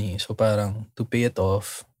of money. So, parang to pay it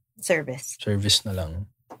off, service na lang.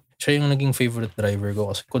 Siya yung naging favorite driver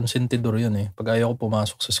ko kasi consentidor yun eh. Pag ayaw ko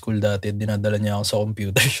pumasok sa school dati, dinadala niya ako sa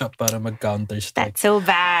computer shop para mag-Counter-Strike. That's so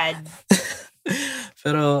bad.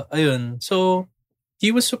 Pero, ayun. So,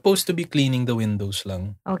 he was supposed to be cleaning the windows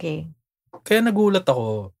lang. Okay. Kaya nagulat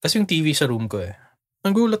ako, kasi yung TV sa room ko eh.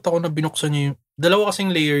 Nagulat ako na binuksan niya yung, dalawa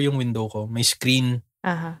kasing layer yung window ko. May screen,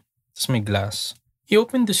 tapos may glass. He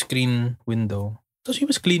opened the screen window, tapos he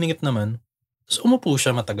was cleaning it naman. Tapos umupo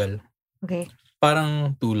siya matagal. Okay.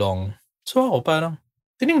 Parang too long. So ako parang,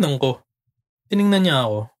 tiningnan niya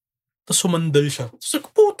ako. Tapos sumandal siya. Tapos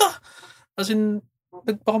puta! As in,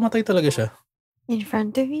 nagpakamatay talaga siya. In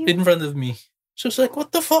front of you? In front of me. So it's like, what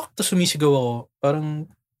the fuck? Tapos sumisigaw ako. Parang,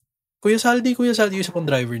 Kuya Saldi, yung isa pang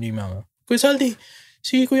driver ni Mama. Kuya Saldi,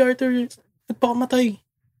 si Kuya Arthur, nagpakamatay.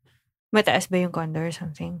 Mataas ba yung condo or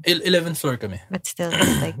something? 11th floor kami. But still,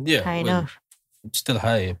 it's like high enough. It's still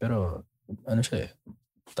high, pero siya eh.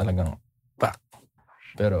 Talagang pack.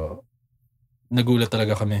 Pero, nagulat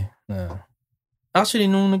talaga kami na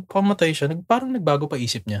actually, nung nagpamatay siya, parang nagbago pa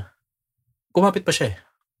isip niya. Kumapit pa siya eh.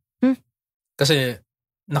 Kasi,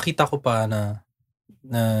 nakita ko pa na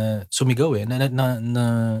sumigaw eh.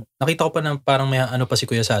 Nakita ko pa na parang may pa si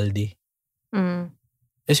Kuya Saldi.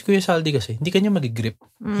 Si Kuya Saldi kasi, hindi kanya mag-grip.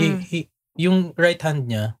 Yung right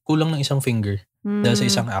hand niya, kulang ng isang finger dahil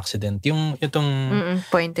sa isang accident. Itong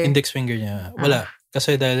pointer. Index finger niya, wala.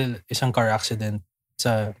 Kasi dahil isang car accident,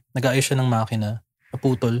 nag-aayos siya ng makina,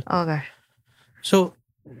 naputol. Okay. So,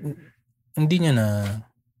 hindi niya na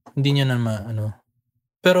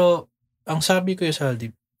Pero, ang sabi ko yung Saldi,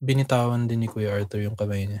 binitawan din ni Kuya Arthur yung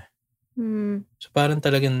kamay niya. So, parang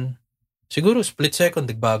talagang, siguro split second,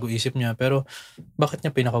 nagbago isip niya, pero bakit niya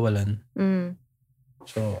pinakawalan?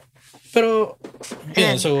 So, pero,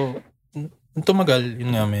 so, tumagal,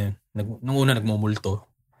 yun nga nung una nagmumulto.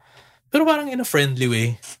 Pero parang in a friendly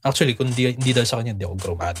way. Actually, kung hindi dahil sa kanya, hindi ako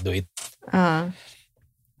graduate.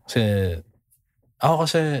 Kasi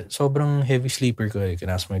sobrang heavy sleeper ko eh.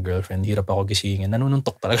 Kinas my girlfriend. Hirap ako gisingin.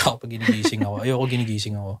 Nanununtok talaga ako pag ginigising ako. Ayoko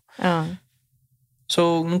ginigising ako.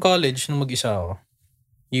 So, nung college, nung mag-isa ako,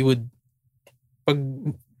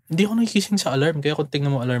 hindi ako nagigising sa alarm. Kaya kung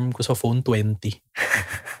tingnan mo alarm ko sa phone, 20.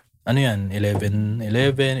 Ano yan?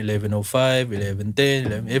 11:11, 11:05,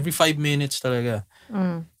 11:10, every 5 minutes talaga.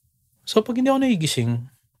 So, pag hindi ako nagigising,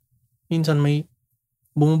 minsan may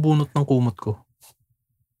bumubunot ng kumot ko.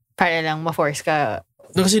 Para lang ma-force ka.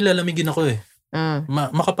 Kasi lalamigin ako eh.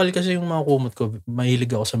 Makapal kasi yung mga kumot ko. Mahilig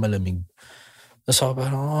ako sa malamig. Tapos ako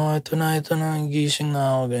parang, ito na, gising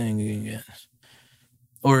na ako, ganyan.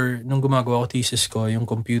 Or, nung gumagawa ko thesis ko, yung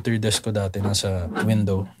computer desk ko dati nasa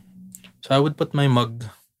window. So, I would put my mug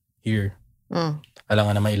here.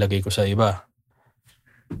 Alangan na mailagay ko sa iba.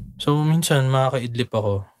 So, minsan, makakaidlip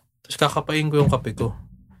ako. Tapos, kakapain ko yung kape ko.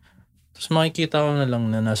 Tapos, makikita ko na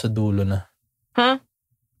lang na nasa dulo na.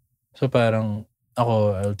 So, parang,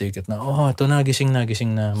 I'll take it na, ito na, gising na.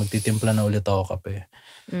 Magtitimpla na ulit ako kape.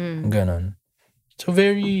 Ganon. So,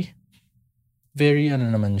 very, very,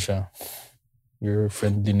 naman siya. Your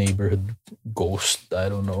friendly neighborhood ghost. I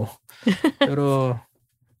don't know.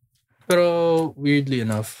 Pero weirdly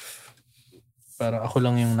enough, para ako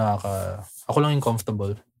lang yung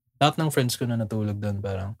comfortable. Lahat ng friends ko na natulog doon,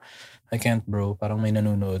 parang, I can't bro, parang may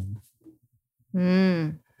nanonood.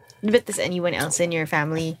 But does anyone else in your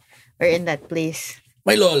family or in that place?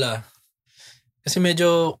 My lola. Kasi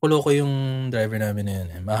medyo kuloko yung driver namin na yun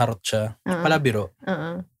eh. Maharot siya. Palabiro.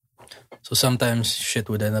 So sometimes shit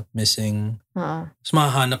would end up missing. So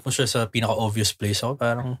mahahanap mo siya sa pinaka-obvious place. Ako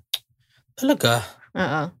parang, talaga?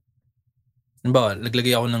 Halimbawa,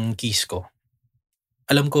 naglagay ako ng keys ko.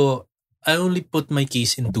 Alam ko, I only put my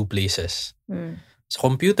keys in 2 places. Sa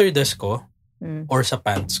computer desk ko or sa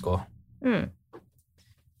pants ko.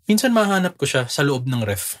 Minsan mahanap ko siya sa loob ng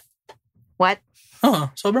ref. What?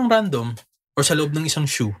 Sobrang random. Or sa loob ng isang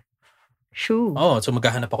shoe. Shoe? So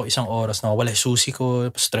maghahanap ako isang oras na wala susi ko,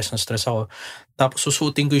 stress na stress ako. Tapos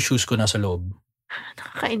susutin ko yung shoes ko nasa loob.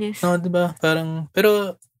 Nakakainis. Diba? Parang,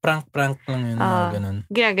 pero prank lang yun. Ganun.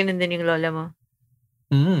 Ginaganon din yung lola mo.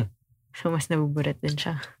 So, mas nabuburat din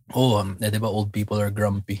siya. Diba old people are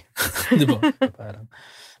grumpy? Diba? Parang,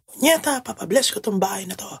 nyata, papabless ko tong bahay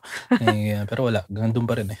na to. Pero wala, gandun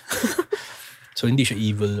pa rin eh. So, hindi siya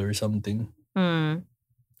evil or something.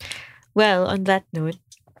 Well, on that note,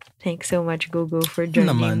 thanks so much, Gogo, for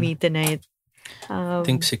joining me tonight. I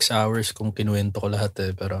think 6 hours kung kinuwento ko lahat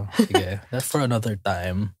eh. Pero, sige, that's for another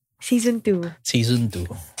time. Season 2.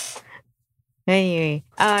 Anyway,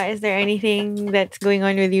 is there anything that's going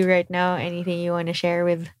on with you right now? Anything you want to share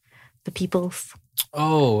with the peoples?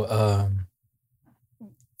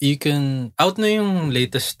 You can... Out na yung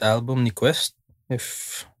latest album ni Quest.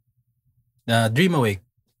 If... Dream Awake.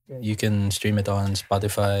 You can stream it on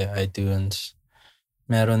Spotify, iTunes.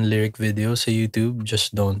 Meron lyric video sa YouTube.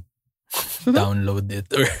 Just don't download it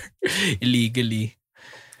or illegally.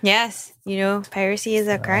 Yes. Piracy is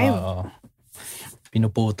a crime.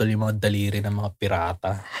 Pinuputol yung mga daliri ng mga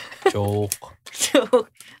pirata. Joke.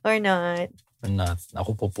 Or not.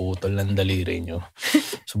 Ako puputol ng daliri nyo.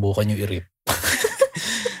 Subukan nyo i-rip.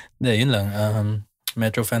 Yun lang.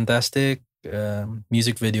 Metro Fantastic.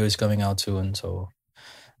 Music video is coming out soon. So,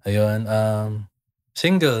 ayun.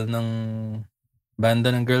 Single ng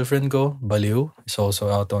banda ng girlfriend ko, Baliw, is also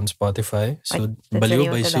out on Spotify. Baliw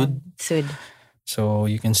by Sud. So,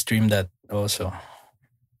 you can stream that also.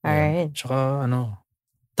 Alright. Tsaka,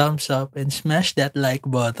 thumbs up and smash that like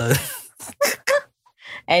button.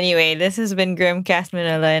 Anyway, this has been Grimcast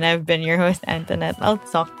Manila, and I've been your host, Antoinette. I'll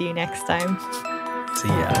talk to you next time. See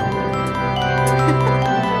ya.